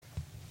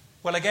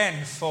Well,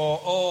 again, for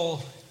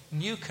all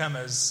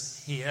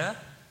newcomers here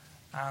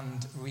and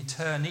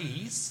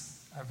returnees,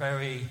 a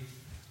very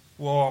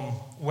warm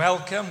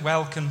welcome.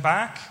 Welcome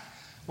back.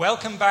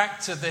 Welcome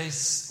back to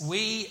this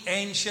wee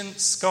ancient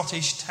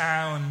Scottish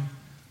town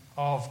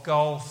of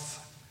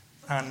golf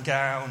and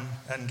gown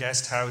and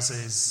guest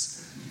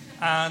houses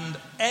and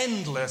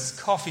endless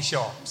coffee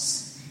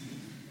shops.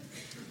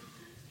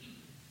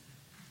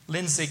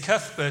 Lindsay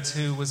Cuthbert,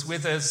 who was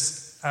with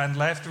us and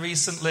left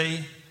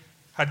recently,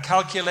 had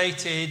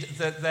calculated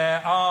that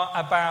there are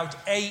about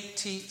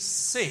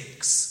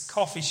 86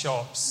 coffee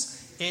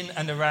shops in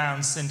and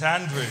around St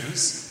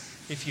Andrews,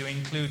 if you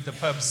include the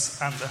pubs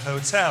and the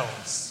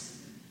hotels.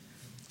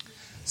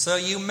 So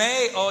you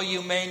may or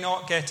you may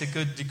not get a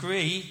good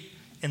degree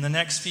in the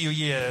next few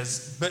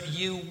years, but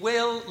you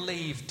will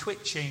leave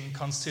twitching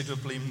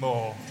considerably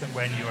more than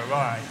when you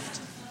arrived.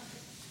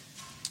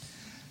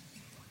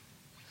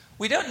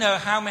 We don't know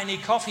how many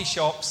coffee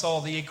shops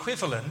or the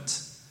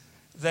equivalent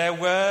there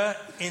were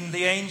in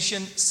the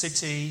ancient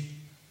city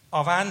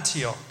of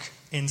Antioch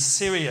in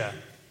Syria,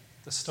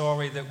 the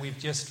story that we've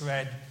just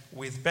read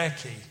with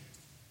Becky.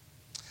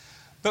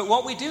 But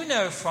what we do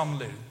know from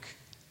Luke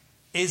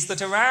is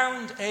that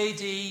around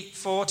AD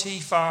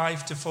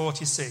 45 to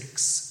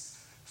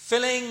 46,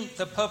 filling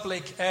the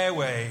public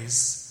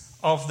airways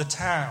of the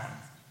town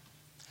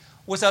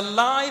was a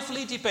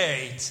lively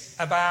debate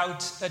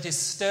about a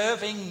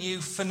disturbing new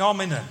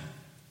phenomenon,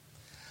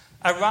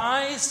 a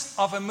rise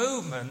of a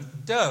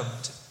movement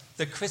dubbed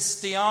the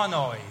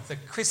Christianoi, the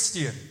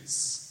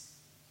Christians.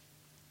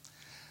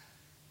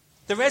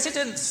 The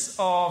residents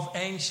of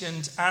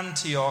ancient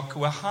Antioch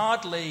were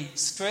hardly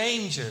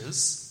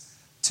strangers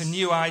to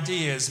new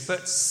ideas,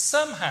 but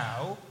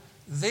somehow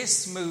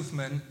this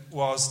movement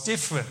was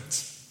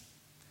different.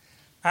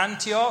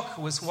 Antioch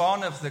was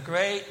one of the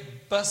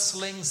great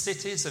bustling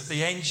cities of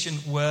the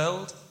ancient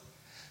world,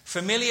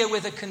 familiar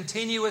with a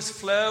continuous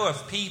flow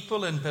of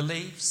people and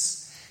beliefs.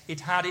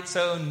 It had its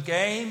own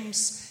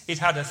games. It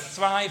had a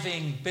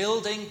thriving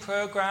building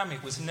program.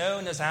 It was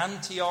known as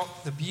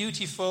Antioch the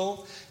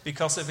Beautiful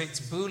because of its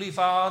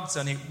boulevards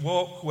and its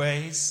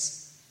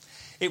walkways.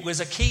 It was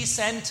a key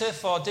center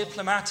for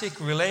diplomatic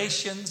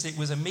relations. It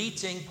was a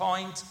meeting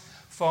point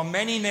for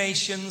many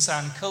nations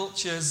and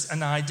cultures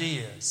and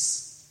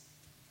ideas.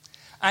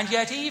 And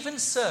yet, even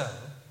so,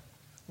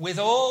 with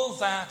all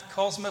that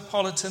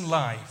cosmopolitan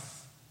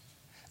life,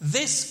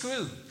 this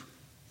group,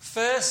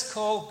 first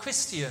called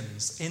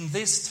Christians in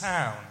this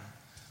town,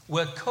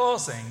 were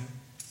causing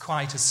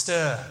quite a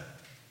stir.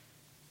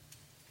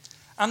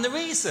 And the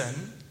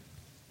reason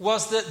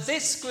was that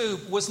this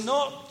group was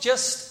not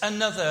just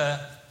another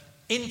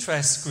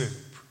interest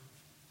group.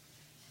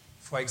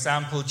 For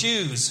example,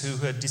 Jews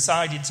who had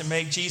decided to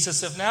make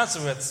Jesus of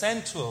Nazareth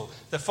central,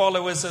 the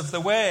followers of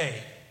the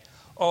way,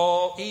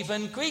 or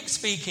even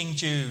Greek-speaking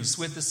Jews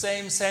with the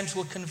same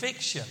central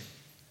conviction.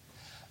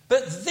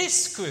 But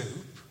this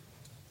group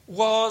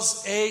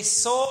was a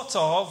sort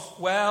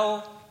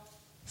of,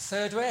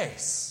 third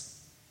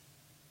race.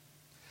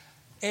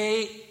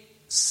 A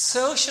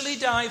socially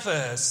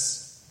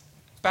diverse,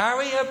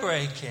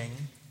 barrier-breaking,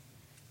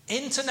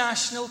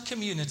 international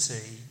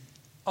community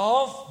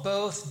of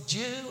both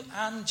Jew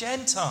and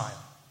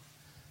Gentile,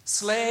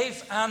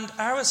 slave and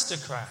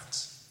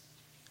aristocrat,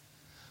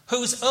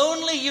 whose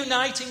only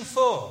uniting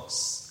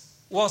force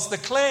was the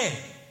claim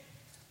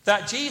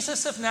that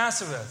Jesus of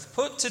Nazareth,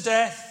 put to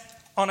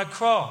death on a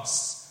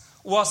cross,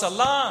 was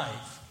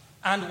alive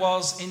and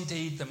was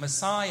indeed the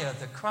Messiah,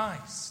 the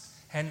Christ,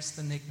 hence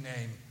the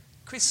nickname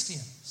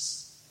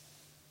Christians.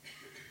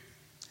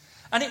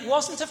 And it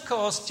wasn't, of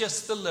course,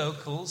 just the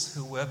locals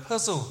who were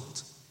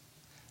puzzled.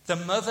 The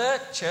mother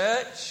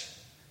church,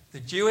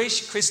 the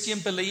Jewish Christian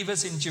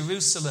believers in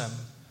Jerusalem,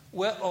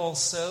 were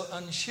also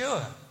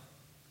unsure.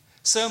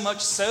 So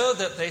much so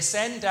that they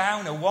send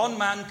down a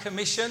one-man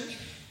commission,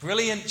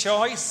 brilliant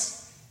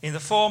choice, in the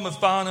form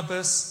of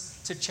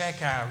Barnabas, to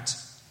check out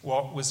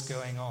what was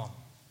going on.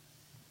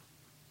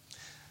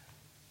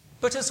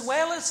 But as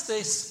well as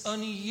this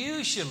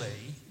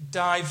unusually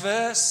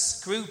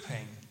diverse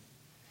grouping,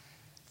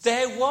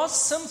 there was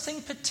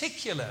something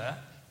particular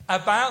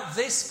about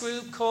this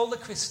group called the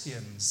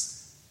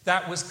Christians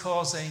that was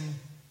causing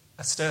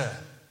a stir.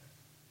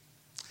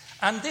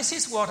 And this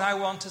is what I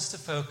want us to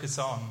focus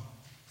on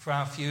for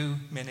our few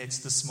minutes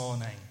this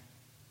morning.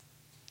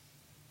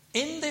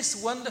 In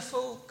this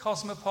wonderful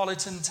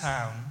cosmopolitan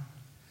town,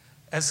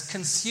 as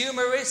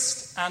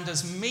consumerist and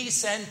as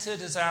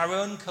me-centered as our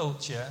own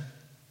culture,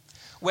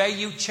 where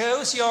you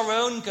chose your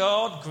own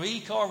God,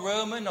 Greek or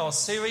Roman or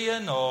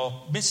Syrian or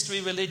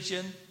mystery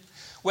religion,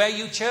 where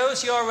you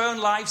chose your own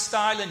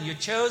lifestyle and you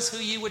chose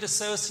who you would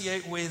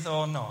associate with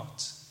or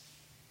not,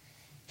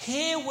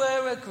 here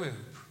were a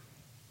group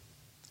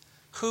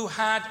who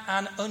had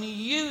an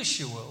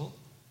unusual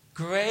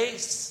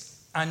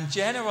grace and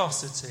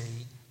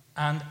generosity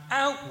and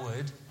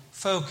outward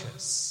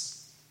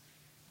focus.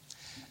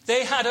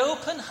 They had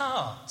open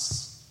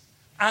hearts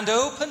and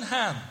open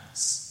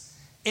hands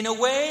in a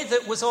way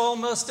that was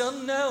almost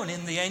unknown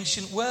in the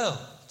ancient world.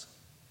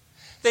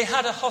 They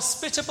had a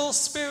hospitable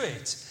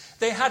spirit.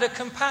 They had a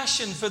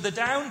compassion for the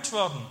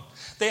downtrodden.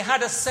 They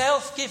had a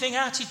self-giving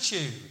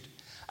attitude.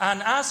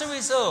 And as a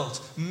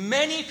result,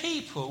 many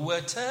people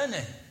were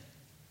turning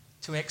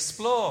to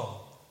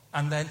explore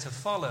and then to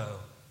follow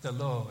the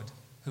Lord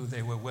who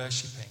they were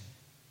worshipping.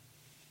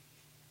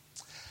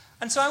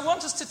 And so I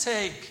want us to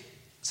take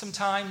some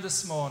time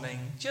this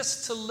morning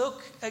just to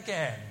look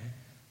again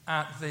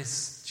at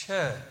this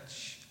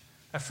church.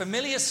 A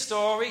familiar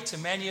story to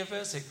many of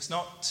us. It was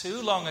not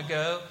too long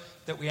ago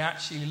that we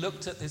actually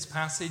looked at this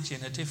passage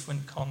in a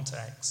different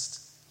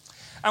context.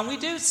 And we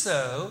do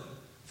so,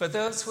 for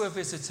those who are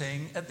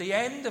visiting, at the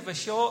end of a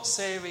short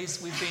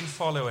series we've been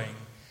following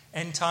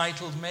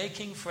entitled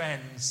Making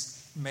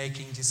Friends,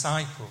 Making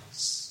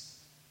Disciples.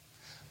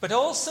 But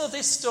also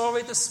this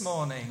story this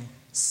morning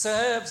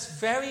serves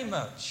very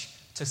much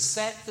to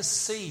set the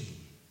scene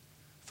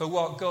for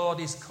what God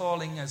is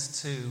calling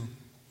us to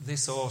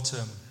this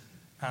autumn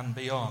and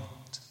beyond.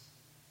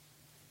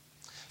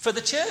 For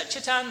the church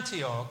at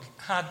Antioch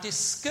had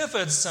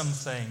discovered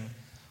something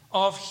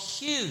of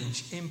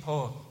huge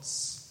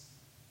importance.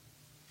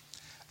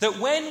 That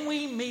when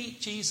we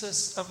meet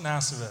Jesus of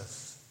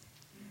Nazareth,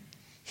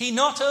 he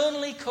not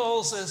only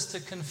calls us to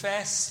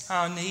confess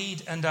our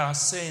need and our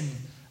sin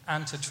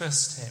and to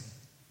trust him,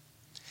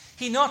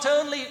 he not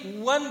only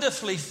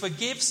wonderfully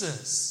forgives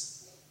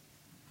us,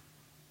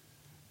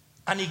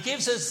 and he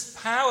gives us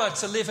power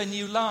to live a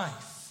new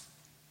life.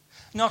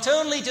 Not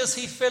only does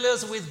he fill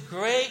us with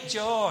great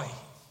joy,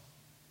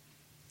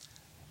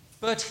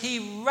 but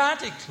he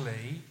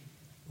radically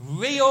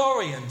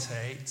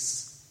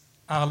reorientates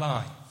our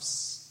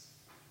lives.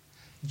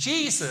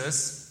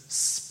 Jesus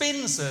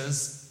spins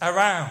us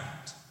around.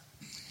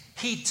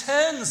 He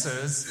turns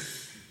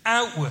us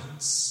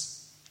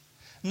outwards.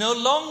 No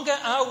longer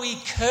are we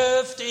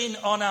curved in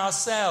on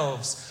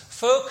ourselves,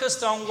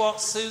 focused on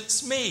what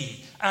suits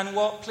me and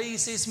what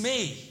pleases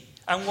me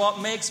and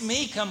what makes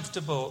me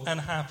comfortable and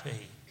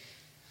happy.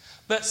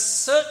 But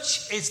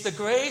such is the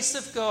grace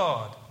of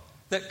God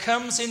that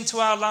comes into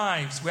our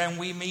lives when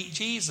we meet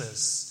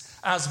Jesus,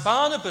 as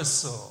Barnabas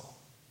saw,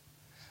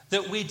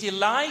 that we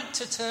delight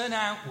to turn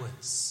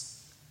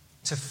outwards,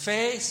 to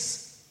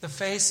face the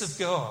face of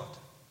God,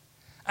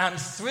 and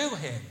through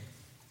him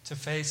to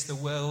face the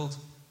world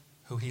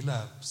who he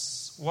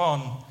loves.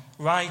 One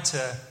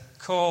writer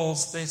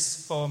calls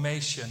this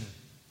formation,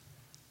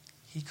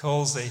 he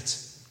calls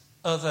it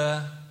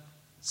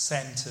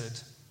other-centered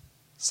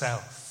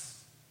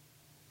self.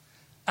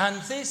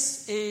 And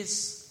this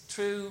is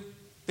true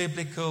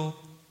biblical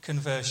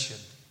conversion.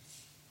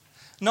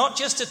 Not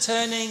just a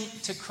turning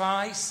to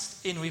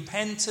Christ in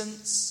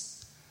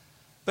repentance,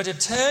 but a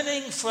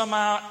turning from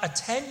our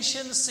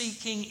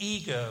attention-seeking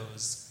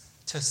egos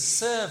to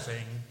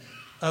serving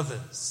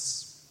others.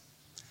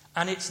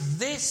 And it's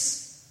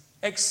this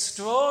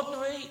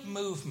extraordinary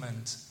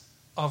movement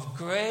of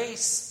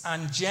grace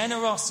and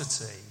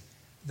generosity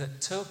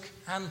that took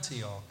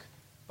Antioch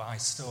by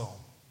storm.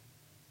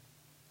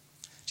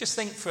 Just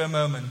think for a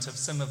moment of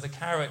some of the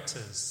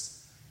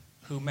characters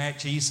who met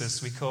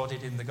Jesus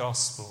recorded in the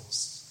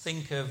Gospels.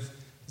 Think of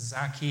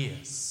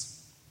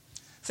Zacchaeus.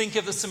 Think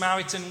of the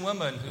Samaritan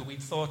woman who we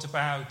thought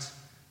about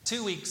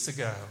 2 weeks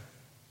ago.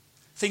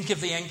 Think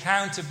of the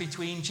encounter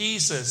between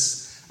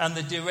Jesus and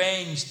the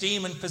deranged,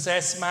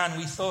 demon-possessed man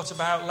we thought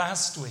about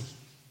last week.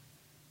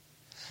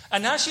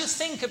 And as you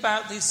think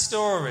about these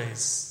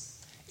stories,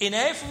 in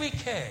every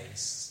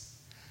case,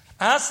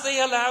 as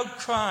they allowed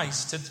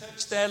Christ to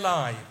touch their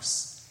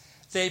lives,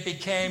 they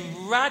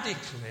became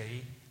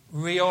radically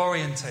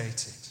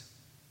reorientated.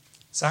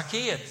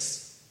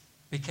 Zacchaeus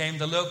became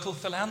the local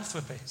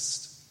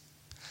philanthropist.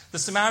 The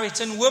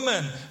Samaritan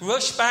woman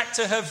rushed back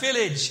to her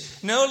village,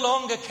 no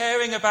longer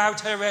caring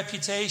about her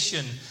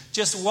reputation,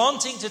 just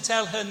wanting to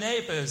tell her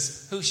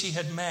neighbours who she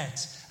had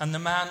met. And the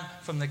man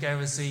from the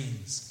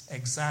Gerasenes,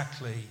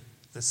 exactly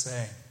the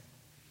same.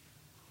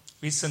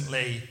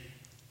 Recently,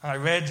 I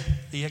read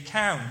the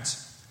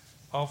account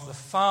of the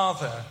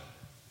father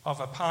of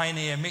a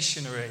pioneer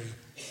missionary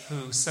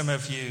who some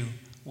of you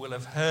will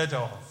have heard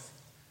of,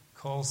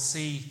 called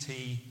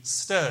C.T.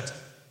 Studd.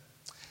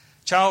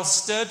 Charles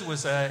Studd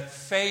was a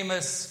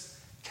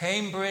famous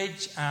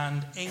Cambridge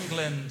and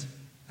England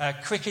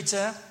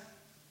cricketer.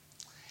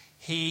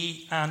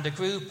 He and a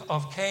group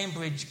of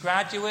Cambridge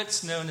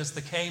graduates known as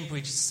the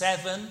Cambridge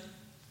Seven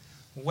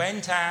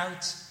went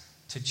out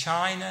to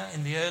China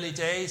in the early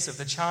days of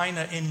the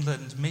China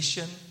Inland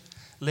Mission.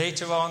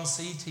 Later on,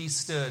 C.T.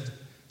 Studd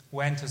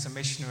went as a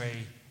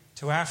missionary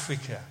to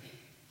Africa.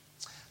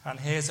 And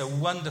here's a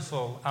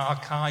wonderful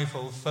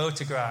archival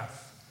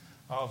photograph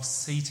of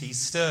C.T.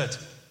 Studd.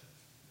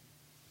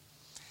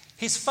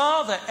 His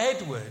father,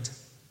 Edward,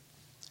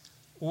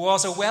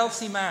 was a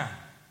wealthy man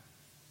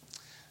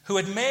who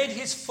had made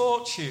his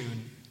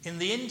fortune in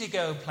the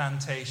indigo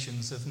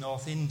plantations of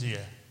North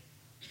India.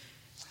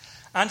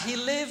 And he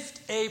lived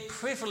a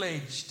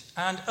privileged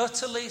and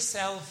utterly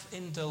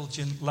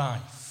self-indulgent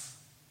life.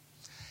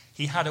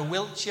 He had a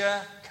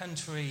Wiltshire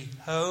country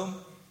home.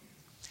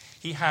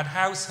 He had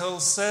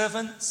household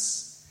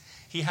servants.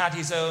 He had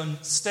his own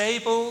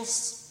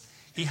stables.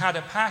 He had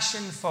a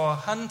passion for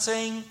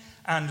hunting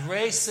and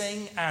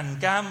racing and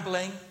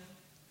gambling.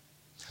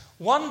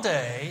 One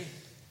day,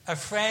 a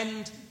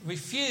friend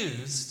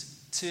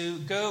refused to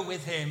go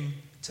with him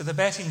to the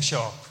betting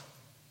shop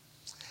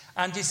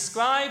and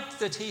described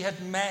that he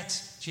had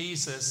met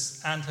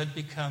Jesus and had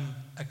become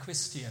a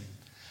Christian.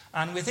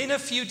 And within a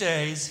few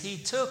days, he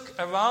took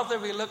a rather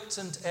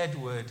reluctant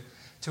Edward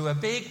to a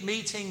big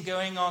meeting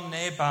going on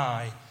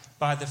nearby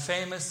by the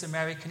famous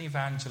American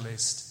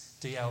evangelist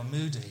D.L.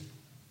 Moody.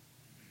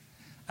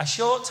 A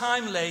short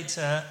time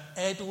later,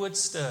 Edward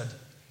Studd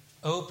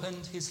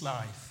opened his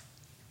life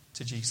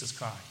to Jesus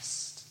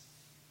Christ.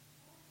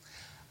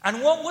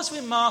 And what was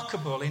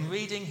remarkable in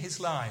reading his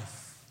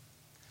life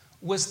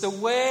was the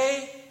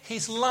way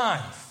his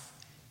life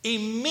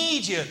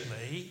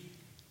immediately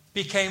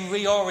became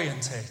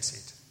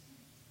reorientated.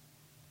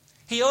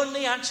 He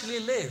only actually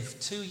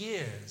lived 2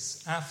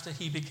 years after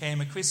he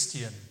became a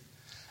Christian,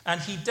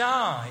 and he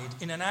died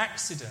in an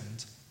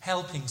accident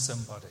helping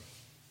somebody.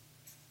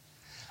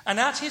 And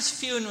at his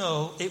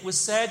funeral, it was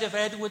said of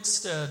Edward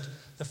Studd,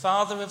 the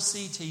father of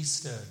C.T.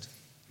 Studd,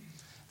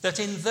 that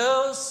in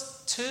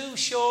those 2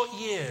 short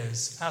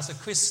years as a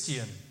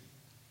Christian,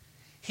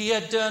 he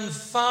had done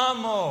far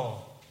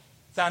more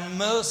than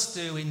most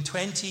do in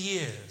 20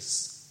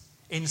 years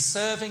in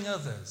serving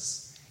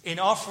others, in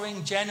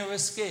offering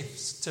generous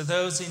gifts to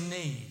those in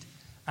need,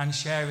 and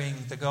sharing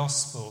the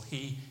gospel.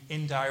 He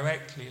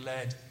indirectly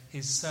led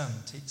his son,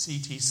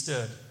 C.T.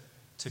 Studd,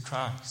 to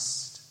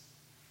Christ.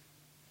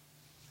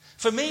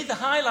 For me, the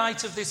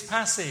highlight of this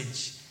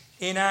passage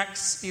in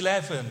Acts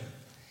 11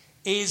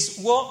 is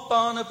what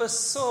Barnabas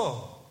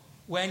saw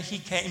when he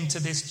came to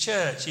this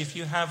church. If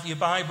you have your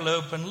Bible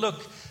open,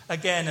 look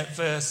again at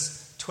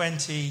verse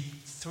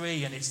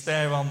 23, and it's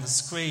there on the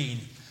screen.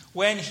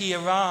 When he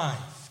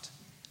arrived,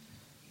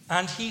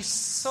 and he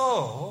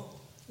saw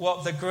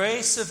what the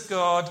grace of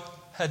God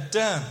had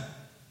done,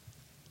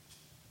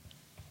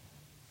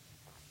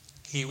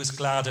 he was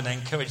glad and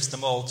encouraged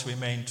them all to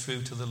remain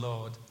true to the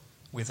Lord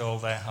with all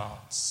their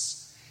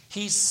hearts.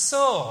 He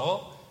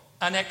saw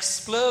an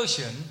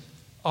explosion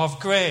of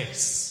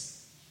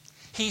grace.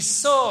 He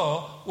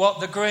saw what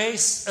the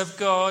grace of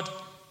God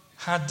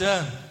had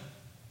done.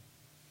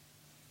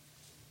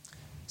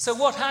 So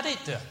what had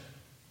it done?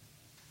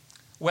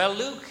 Well,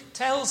 Luke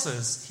tells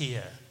us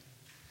here,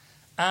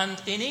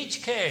 and in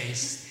each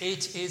case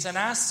it is an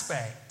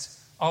aspect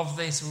of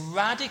this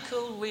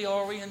radical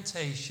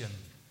reorientation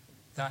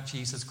that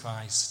Jesus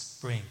Christ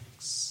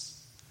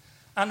brings.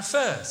 And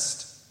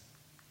first,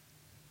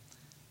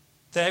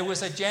 there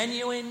was a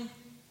genuine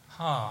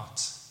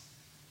heart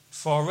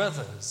for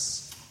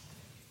others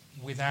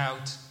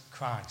without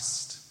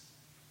Christ.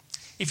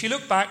 If you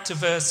look back to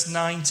verse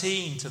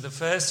 19, to the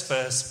first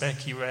verse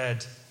Becky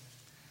read,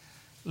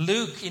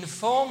 Luke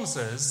informs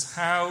us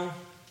how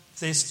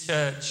this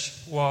church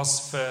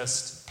was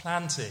first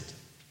planted.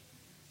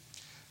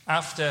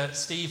 After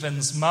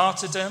Stephen's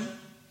martyrdom,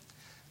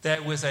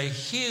 there was a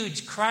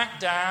huge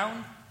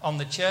crackdown on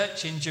the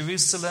church in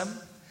Jerusalem,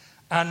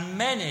 and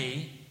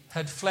many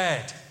had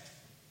fled.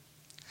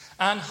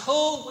 And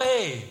whole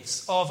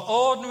waves of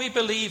ordinary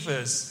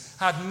believers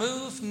had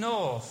moved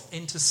north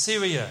into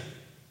Syria,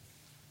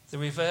 the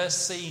reverse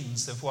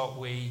scenes of what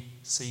we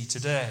see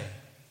today.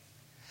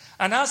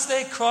 And as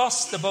they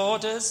crossed the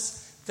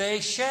borders, they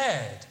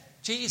shared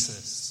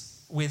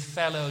Jesus with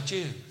fellow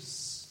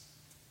Jews.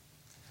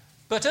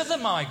 But other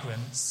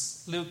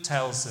migrants, Luke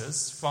tells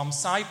us, from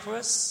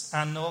Cyprus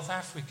and North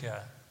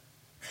Africa,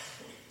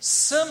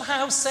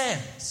 somehow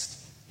sensed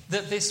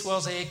that this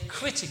was a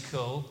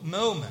critical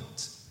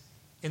moment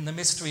in the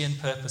mystery and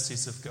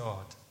purposes of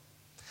God.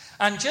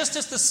 And just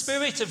as the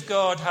Spirit of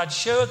God had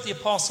showed the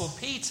Apostle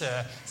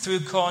Peter through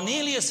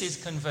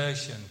Cornelius'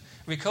 conversion,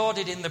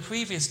 recorded in the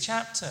previous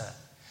chapter,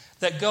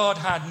 that God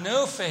had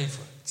no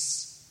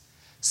favourites,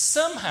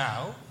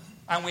 somehow,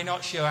 and we're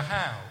not sure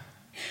how,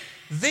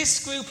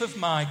 this group of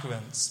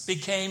migrants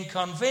became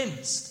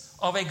convinced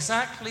of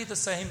exactly the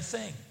same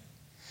thing.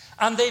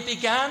 And they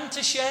began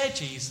to share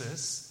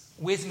Jesus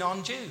with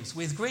non-Jews,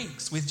 with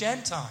Greeks, with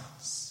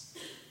Gentiles.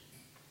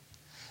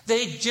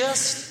 They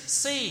just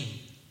seemed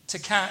to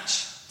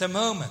catch the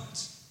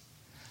moment.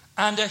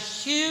 And a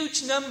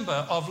huge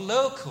number of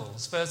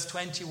locals, verse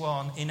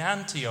 21, in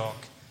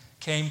Antioch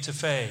came to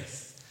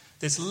faith.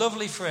 This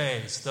lovely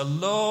phrase, the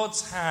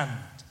Lord's hand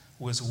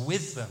was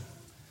with them,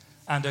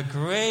 and a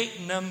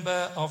great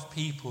number of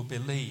people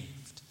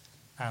believed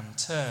and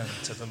turned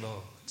to the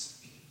Lord.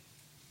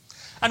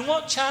 And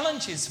what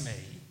challenges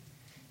me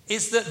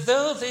is that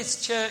though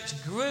this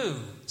church grew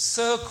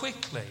so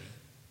quickly,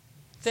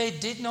 they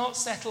did not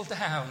settle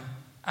down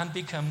and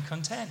become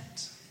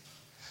content.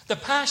 The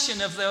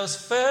passion of those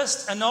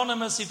first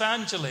anonymous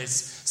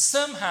evangelists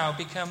somehow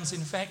becomes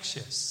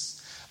infectious.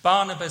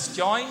 Barnabas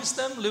joins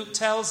them, Luke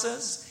tells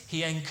us.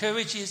 He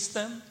encourages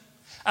them.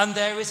 And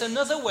there is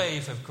another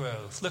wave of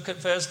growth. Look at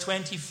verse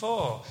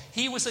 24.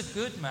 He was a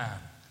good man,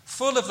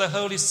 full of the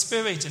Holy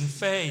Spirit and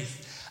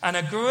faith, and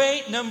a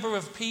great number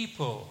of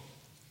people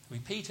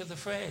repeat of the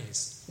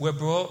phrase, were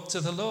brought to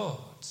the Lord.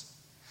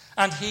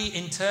 And he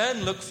in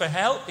turn looked for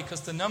help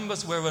because the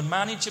numbers were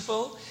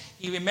unmanageable.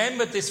 He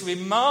remembered this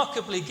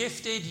remarkably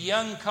gifted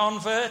young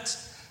convert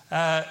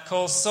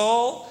called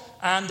Saul.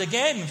 And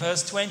again,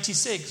 verse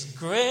 26,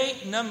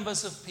 great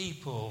numbers of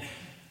people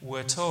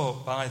were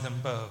taught by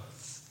them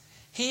both.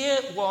 Here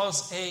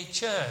was a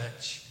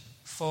church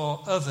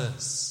for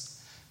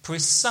others,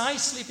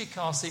 precisely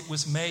because it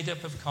was made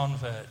up of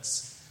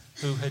converts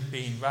who had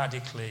been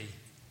radically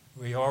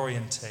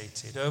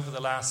reorientated. Over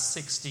the last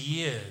 60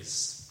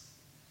 years,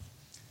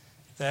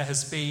 there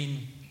has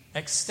been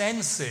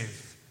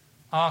extensive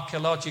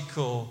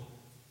archaeological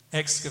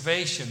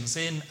excavations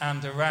in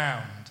and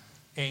around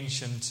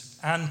ancient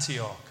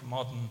Antioch,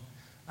 modern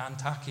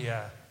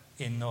Antakya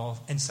in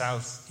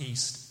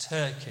southeast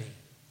Turkey.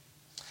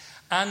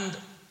 And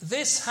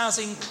this has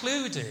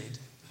included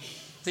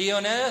the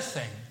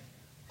unearthing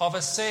of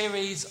a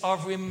series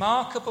of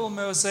remarkable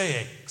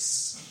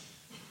mosaics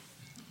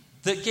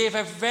that give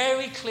a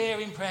very clear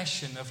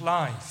impression of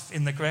life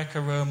in the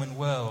Greco-Roman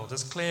world,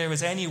 as clear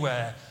as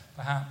anywhere,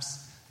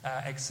 perhaps,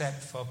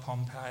 except for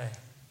Pompeii.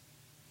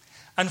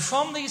 And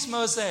from these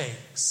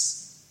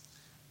mosaics,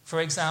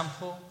 for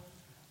example,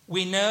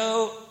 we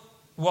know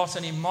what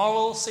an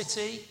immoral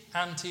city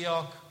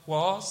Antioch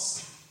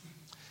was.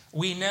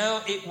 We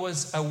know it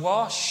was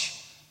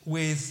awash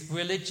with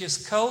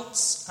religious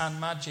cults and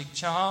magic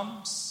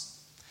charms.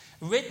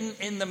 Written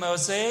in the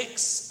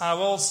mosaics are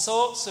all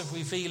sorts of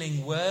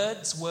revealing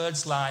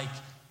words like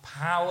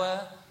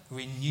power,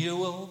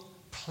 renewal,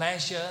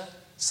 pleasure,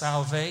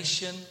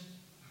 salvation.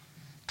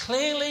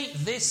 Clearly,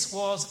 this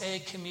was a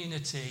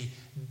community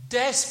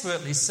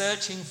desperately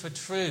searching for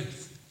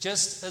truth,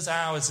 just as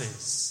ours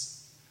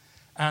is.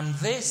 And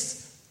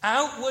this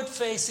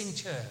outward-facing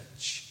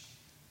church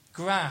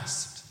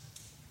grasped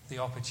the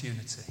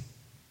opportunity.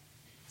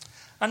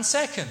 And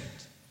second,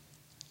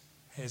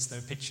 here's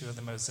the picture of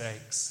the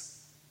mosaics.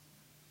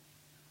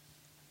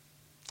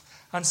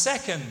 And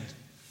second,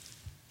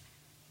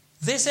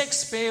 this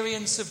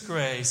experience of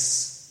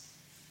grace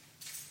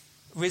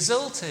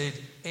resulted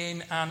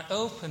in an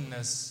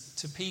openness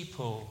to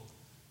people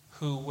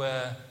who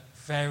were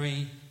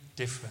very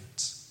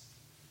different.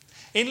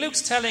 In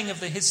Luke's telling of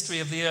the history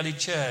of the early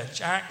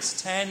church,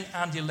 Acts 10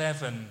 and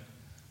 11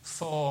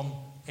 form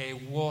a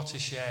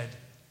watershed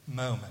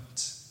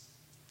moment.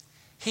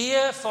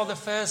 Here, for the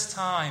first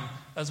time,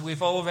 as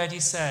we've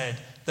already said,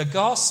 the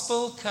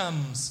gospel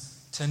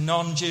comes to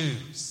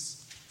non-Jews.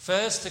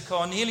 First to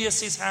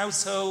Cornelius'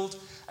 household,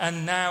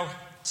 and now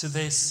to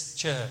this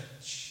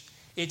church.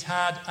 It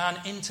had an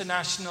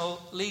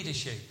international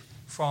leadership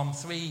from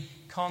 3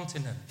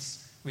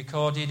 continents,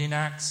 recorded in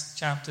Acts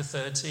chapter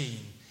 13.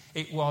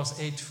 It was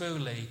a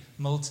truly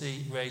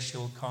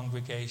multiracial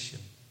congregation.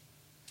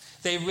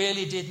 They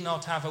really did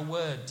not have a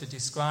word to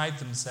describe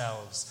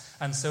themselves,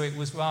 and so it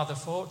was rather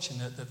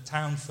fortunate that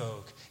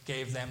townfolk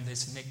gave them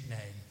this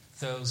nickname,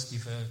 those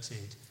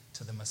devoted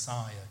to the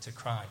Messiah, to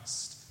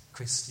Christ,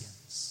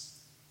 Christians.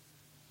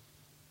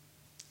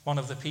 One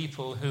of the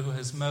people who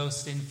has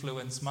most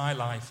influenced my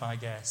life, I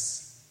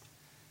guess,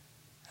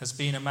 has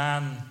been a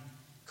man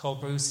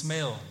called Bruce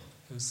Milne,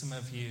 who some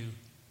of you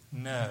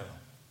know.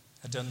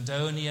 A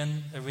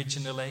Dundonian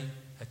originally,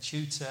 a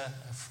tutor,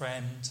 a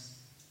friend.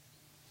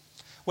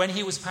 When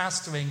he was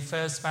pastoring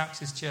First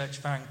Baptist Church,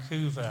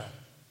 Vancouver,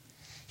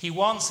 he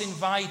once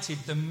invited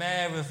the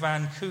mayor of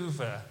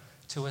Vancouver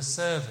to a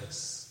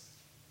service.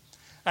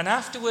 And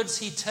afterwards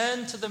he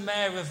turned to the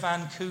mayor of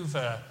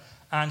Vancouver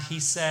and he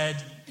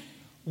said,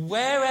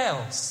 "Where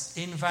else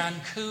in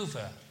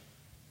Vancouver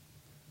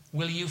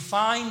will you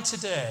find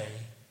today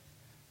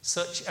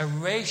such a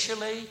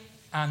racially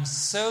and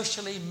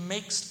socially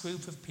mixed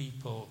group of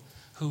people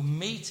who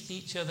meet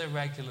each other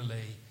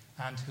regularly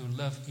and who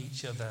love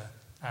each other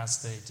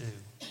as they do?"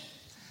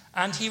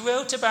 And he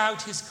wrote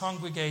about his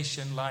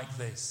congregation like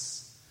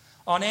this: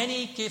 "On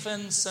any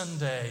given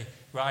Sunday,"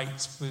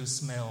 writes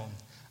Bruce Milne,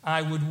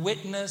 "I would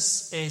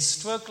witness a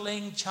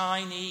struggling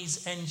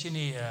Chinese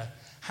engineer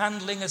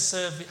handing a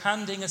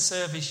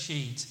service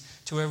sheet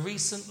to a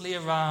recently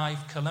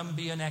arrived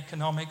Columbian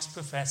economics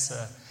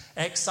professor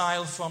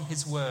exiled from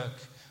his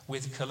work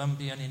with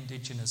Colombian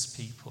indigenous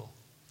people.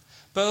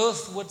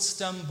 Both would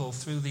stumble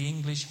through the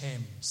English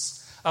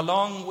hymns,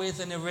 along with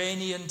an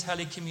Iranian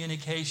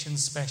telecommunications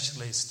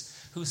specialist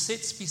who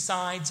sits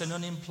beside an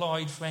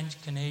unemployed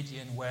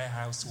French-Canadian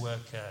warehouse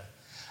worker.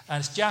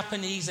 A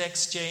Japanese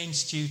exchange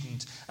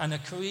student and a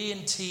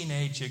Korean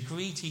teenager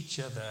greet each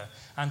other,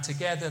 and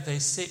together they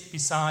sit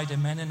beside a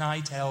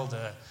Mennonite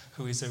elder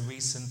who is a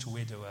recent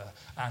widower.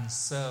 And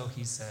so,"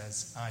 he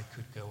says, "I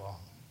could go on."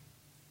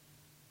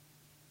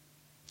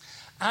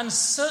 And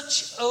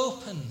such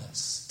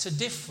openness to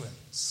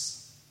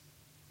difference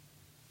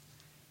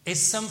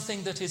is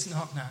something that is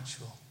not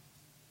natural.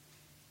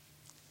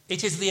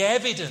 It is the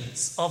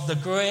evidence of the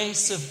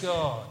grace of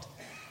God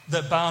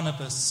that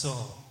Barnabas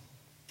saw.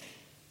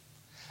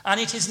 And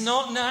it is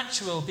not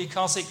natural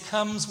because it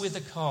comes with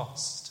a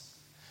cost.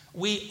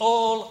 We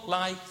all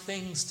like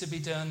things to be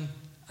done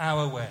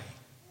our way.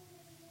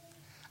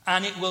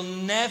 And it will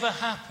never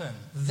happen,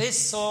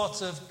 this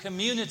sort of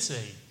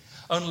community,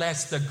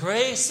 unless the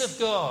grace of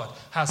God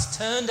has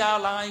turned our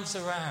lives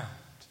around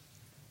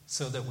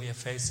so that we are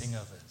facing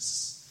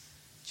others.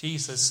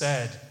 Jesus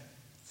said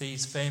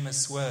these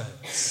famous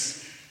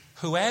words,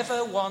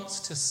 "Whoever wants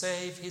to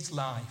save his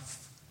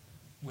life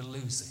will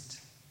lose it.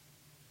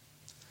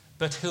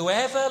 But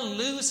whoever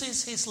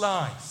loses his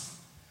life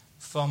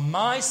for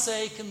my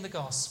sake and the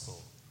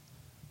gospel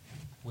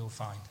will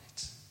find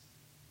it."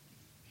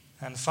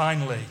 And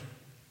finally,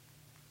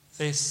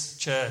 this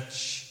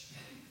church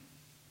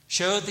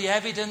showed the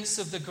evidence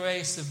of the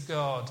grace of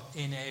God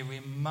in a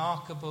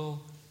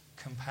remarkable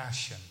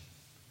compassion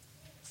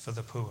for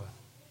the poor.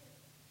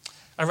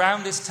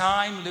 Around this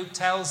time, Luke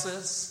tells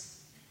us,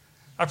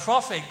 a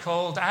prophet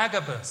called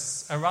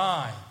Agabus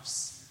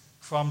arrives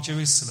from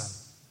Jerusalem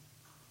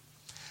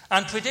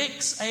and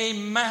predicts a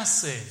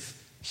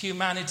massive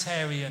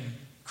humanitarian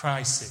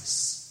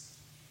crisis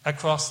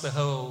across the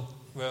whole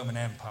Roman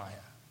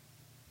Empire.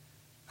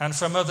 And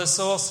from other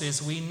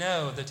sources, we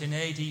know that in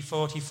AD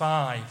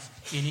 45,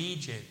 in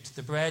Egypt,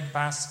 the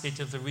breadbasket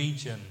of the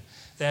region,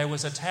 there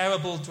was a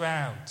terrible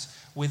drought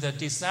with a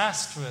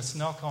disastrous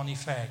knock-on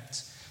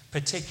effect,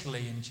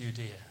 particularly in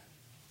Judea.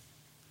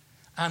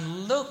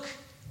 And look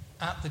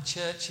at the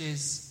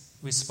church's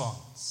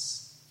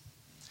response.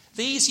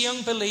 These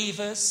young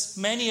believers,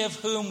 many of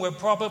whom were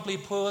probably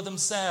poor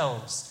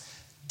themselves,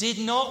 did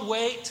not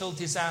wait till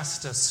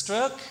disaster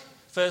struck.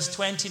 Verse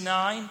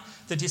 29,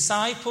 the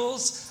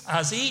disciples,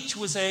 as each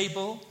was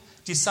able,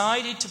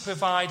 decided to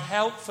provide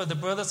help for the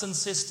brothers and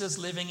sisters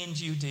living in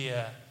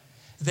Judea.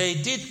 They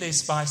did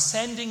this by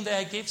sending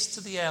their gifts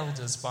to the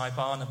elders by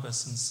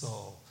Barnabas and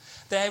Saul.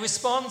 Their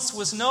response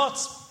was not,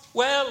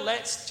 well,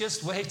 let's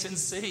just wait and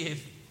see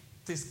if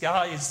this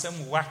guy is some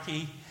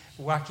wacky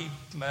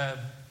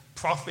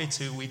prophet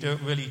who we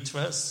don't really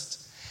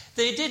trust.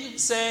 They didn't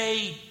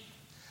say,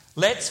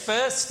 let's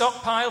first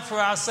stockpile for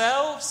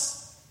ourselves,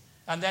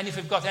 and then if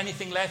we've got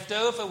anything left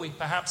over, we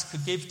perhaps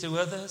could give to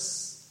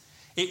others.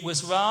 It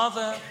was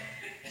rather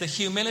the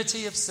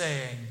humility of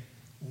saying,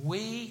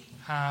 we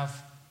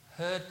have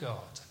heard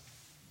God.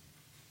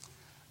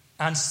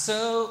 And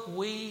so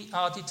we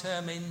are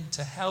determined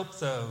to help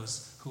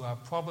those who are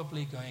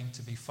probably going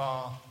to be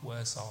far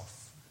worse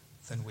off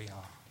than we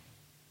are.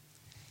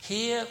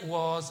 Here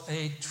was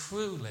a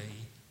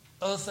truly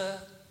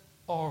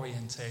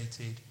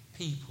other-orientated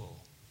people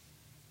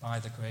by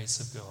the grace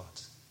of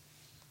God.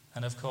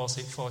 And of course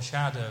it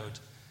foreshadowed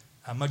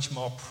a much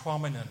more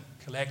prominent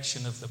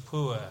collection of the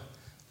poor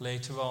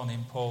later on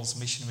in Paul's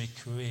missionary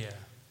career,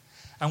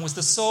 and was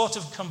the sort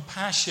of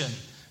compassion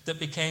that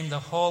became the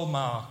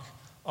hallmark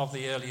of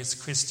the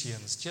earliest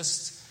Christians.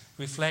 Just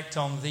reflect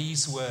on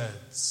these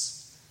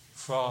words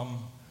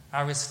from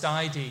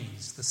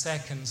Aristides, the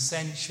 2nd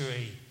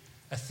century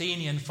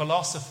Athenian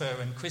philosopher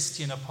and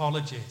Christian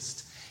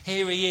apologist.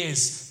 Here he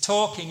is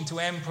talking to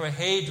Emperor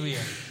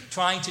Hadrian,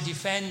 trying to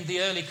defend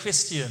the early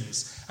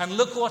Christians. And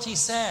look what he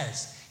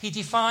says. He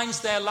defines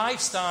their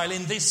lifestyle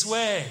in this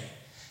way.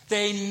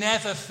 They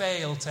never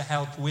fail to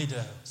help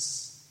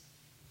widows.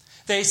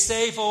 They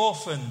save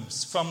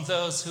orphans from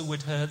those who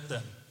would hurt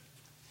them.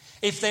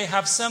 If they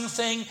have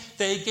something,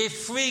 they give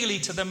freely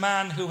to the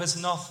man who has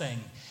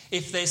nothing.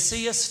 If they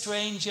see a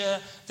stranger,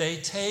 they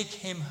take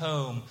him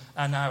home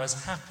and are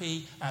as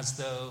happy as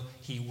though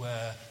he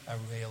were a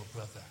real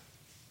brother.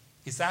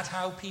 Is that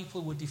how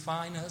people would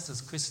define us as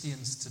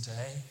Christians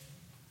today?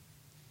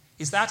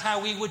 Is that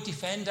how we would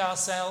defend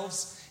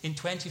ourselves in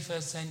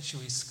 21st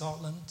century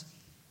Scotland?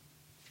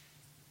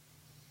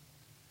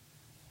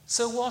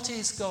 So what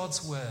is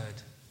God's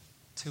word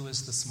to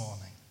us this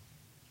morning?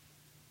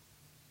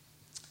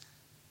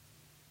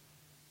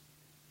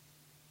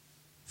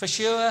 For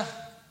sure,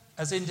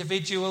 as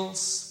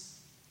individuals,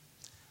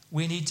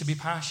 we need to be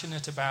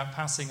passionate about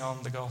passing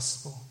on the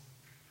gospel.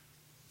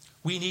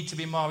 We need to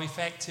be more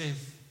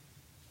effective,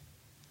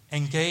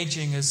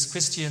 engaging as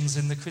Christians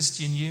in the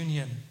Christian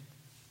Union.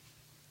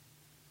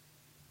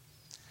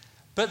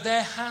 But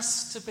there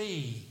has to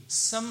be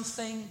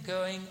something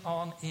going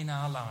on in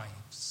our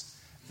lives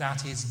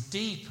that is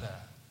deeper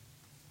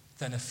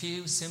than a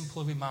few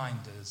simple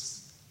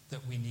reminders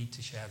that we need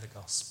to share the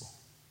gospel.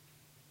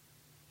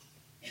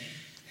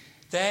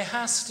 There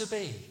has to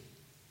be,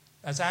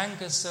 as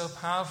Angus so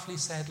powerfully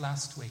said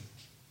last week,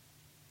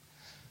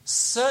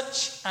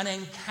 such an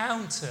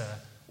encounter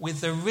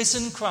with the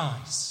risen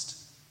Christ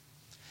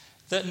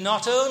that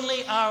not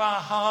only are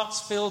our hearts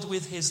filled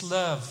with his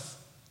love,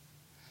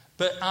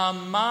 but our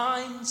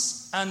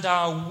minds and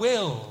our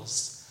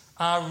wills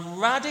are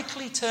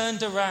radically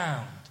turned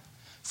around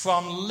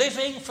from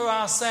living for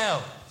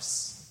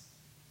ourselves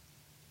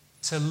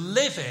to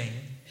living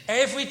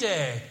every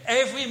day,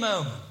 every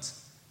moment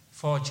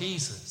for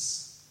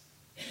Jesus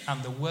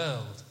and the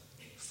world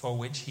for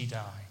which he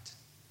died.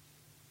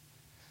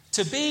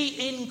 To be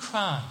in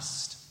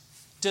Christ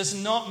does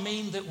not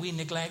mean that we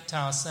neglect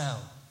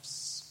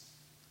ourselves,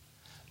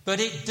 but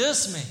it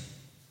does mean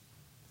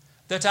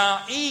that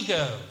our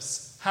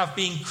egos have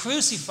been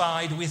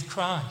crucified with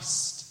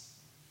Christ.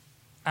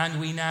 and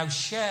we now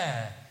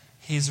share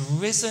his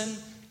risen,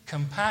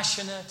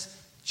 compassionate,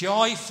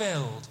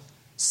 joy-filled,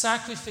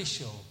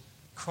 sacrificial,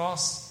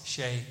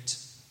 cross-shaped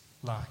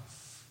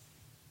life.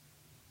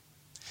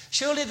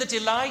 Surely the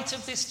delight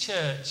of this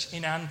church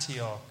in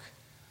Antioch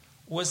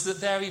was that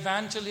their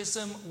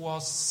evangelism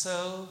was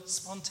so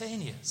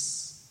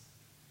spontaneous.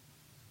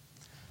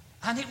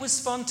 And it was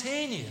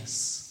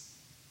spontaneous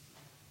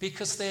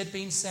because they had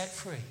been set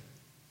free.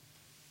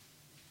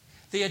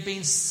 They had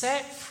been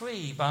set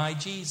free by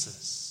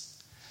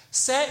Jesus,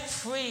 set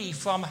free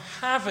from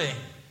having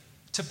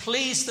to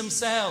please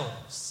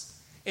themselves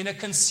in a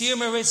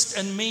consumerist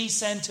and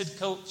me-centered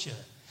culture.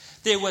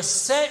 They were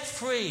set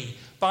free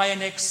by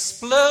an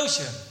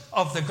explosion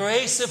of the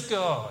grace of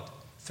God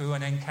through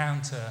an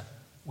encounter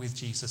with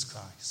Jesus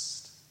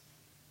Christ.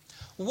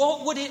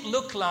 What would it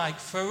look like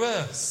for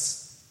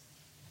us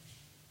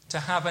to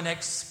have an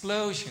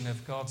explosion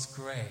of God's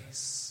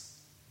grace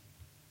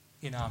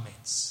in our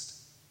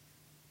midst?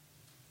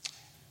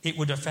 It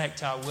would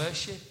affect our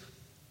worship.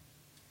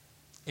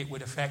 It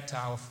would affect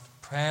our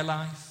prayer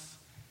life.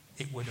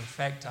 It would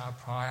affect our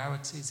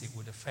priorities. It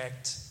would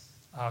affect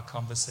our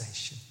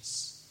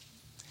conversations.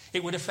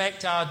 It would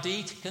affect our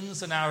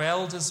deacons and our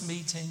elders'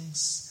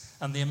 meetings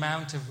and the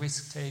amount of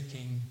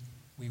risk-taking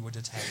we would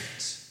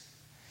attempt.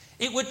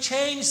 It would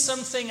change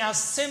something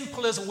as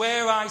simple as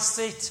where I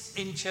sit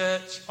in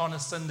church on a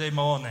Sunday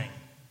morning.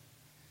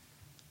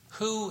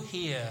 Who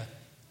here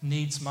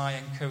needs my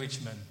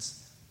encouragement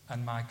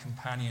and my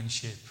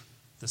companionship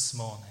this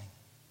morning?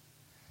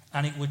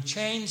 And it would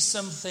change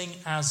something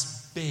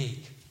as big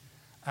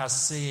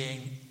as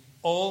seeing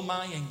all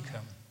my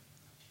income,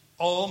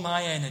 all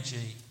my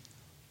energy,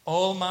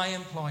 all my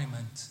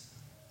employment,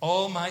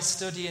 all my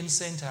study in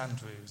St.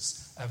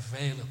 Andrews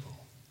available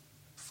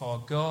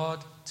for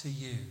God to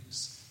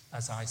use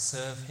as I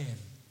serve him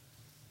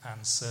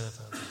and serve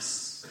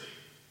others.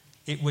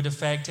 It would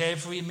affect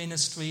every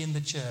ministry in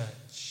the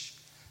church.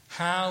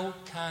 How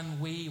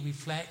can we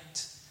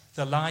reflect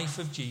the life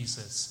of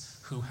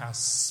Jesus, who has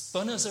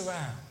spun us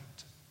around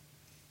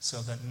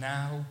so that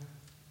now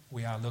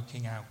we are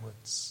looking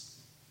outwards?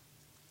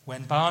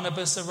 When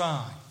Barnabas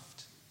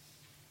arrived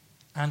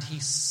and he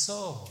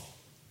saw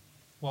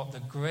what the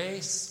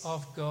grace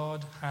of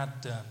God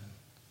had done,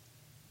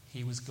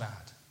 he was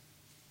glad.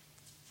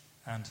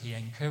 And he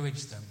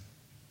encouraged them,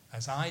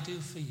 as I do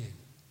for you,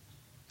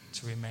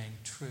 to remain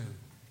true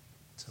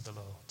to the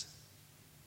Lord.